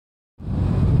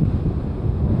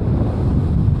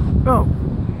Oh,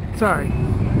 sorry.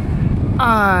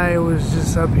 I was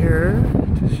just up here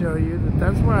to show you that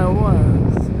that's where I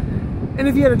was. And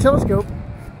if you had a telescope,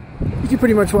 you could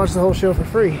pretty much watch the whole show for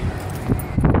free.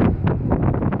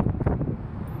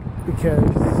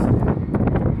 Because,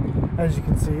 as you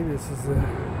can see, this is the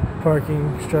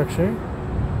parking structure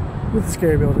with the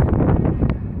scary building.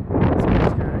 It's pretty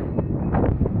scary.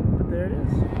 But there it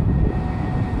is.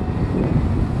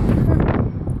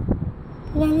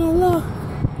 La la la.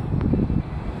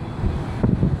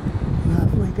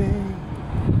 Lovely day.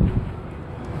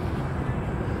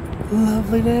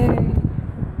 Lovely day.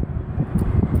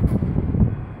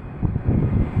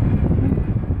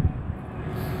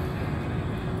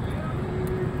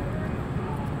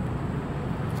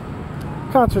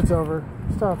 Concert's over.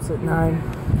 Stops at 9.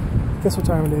 Guess what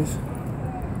time it is?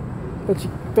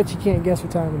 Bet you can't guess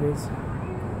what time it is.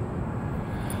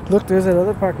 Look, there's that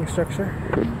other parking structure.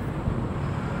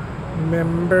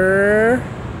 Remember?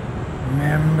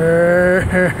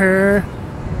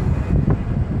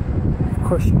 Of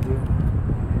course you do.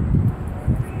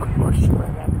 Of course you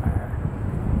remember.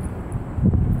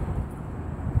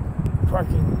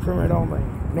 Parking permit only.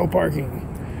 No parking.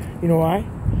 You know why?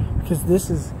 Because this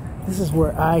is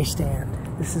where I stand.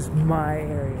 This is my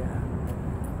area.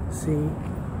 See?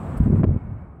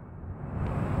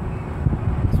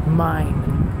 It's mine.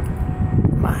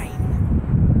 Mine.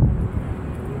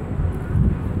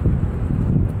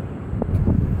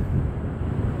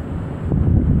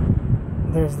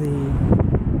 There's the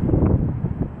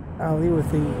alley with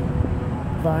the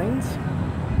vines.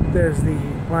 There's the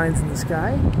lines in the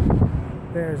sky.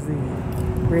 There's the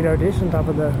radar dish on top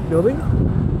of the building.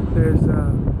 There's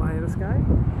a line in the sky.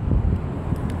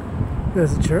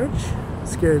 There's a church.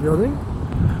 Scary building.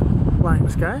 Line in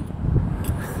the sky.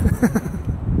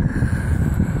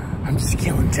 I'm just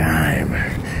killing time.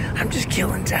 I'm just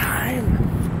killing time.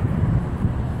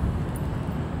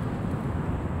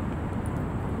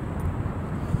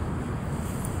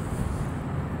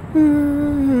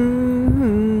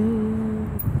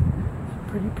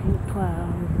 Pretty pink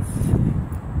clouds.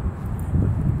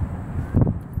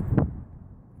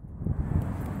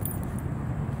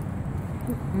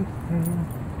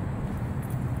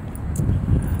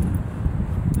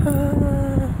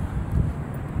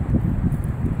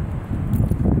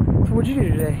 So what'd you do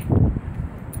today?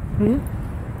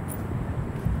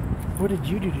 What did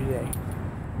you do today?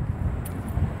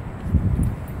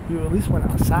 You at least went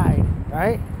outside,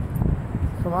 right?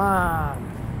 Come on.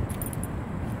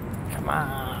 Come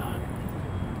on.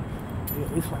 You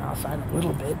at least went outside a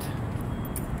little bit.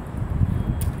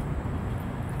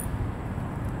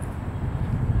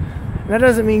 That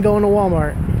doesn't mean going to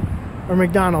Walmart or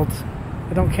McDonald's.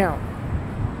 They don't count.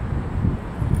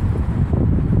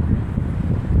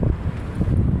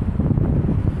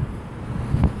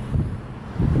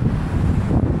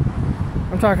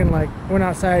 I'm talking like went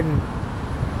outside and,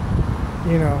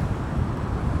 you know,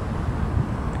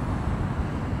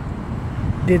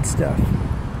 did stuff.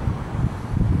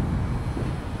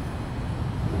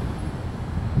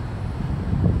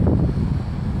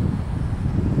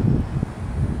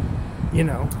 You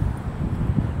know.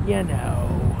 You know.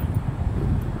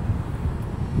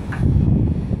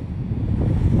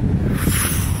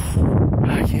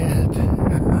 I can't.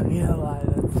 Yeah, lie,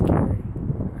 that's scary.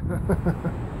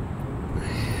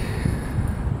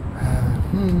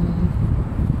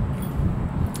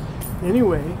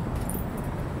 Anyway.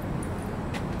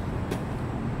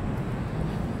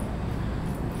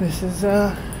 This is,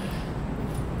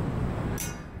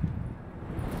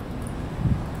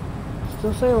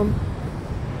 still Salem.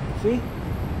 See?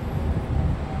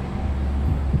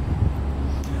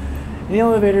 The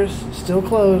elevator's still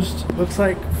closed. Looks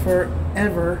like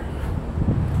forever.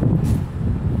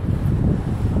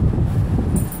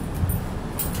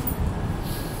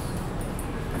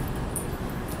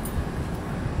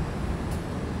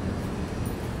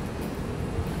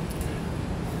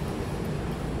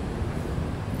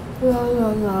 La la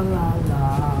la la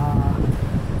la.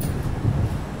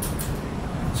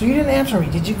 So you didn't answer me.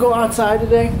 Did you go outside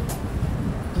today?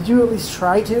 Did you at least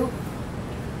try to?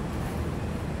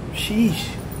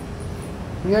 Sheesh.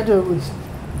 You had to at least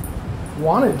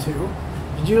wanted to.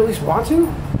 Did you at least want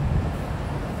to?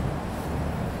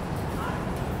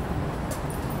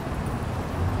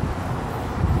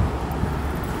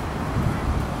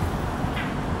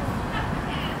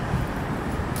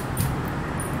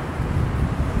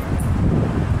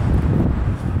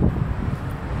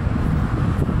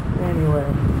 Anyway,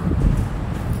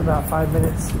 it's about 5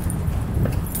 minutes.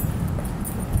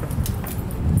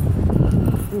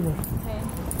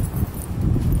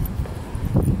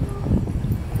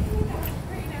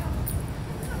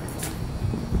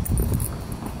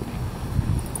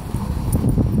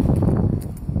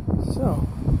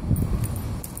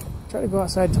 Try to go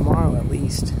outside tomorrow at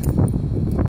least.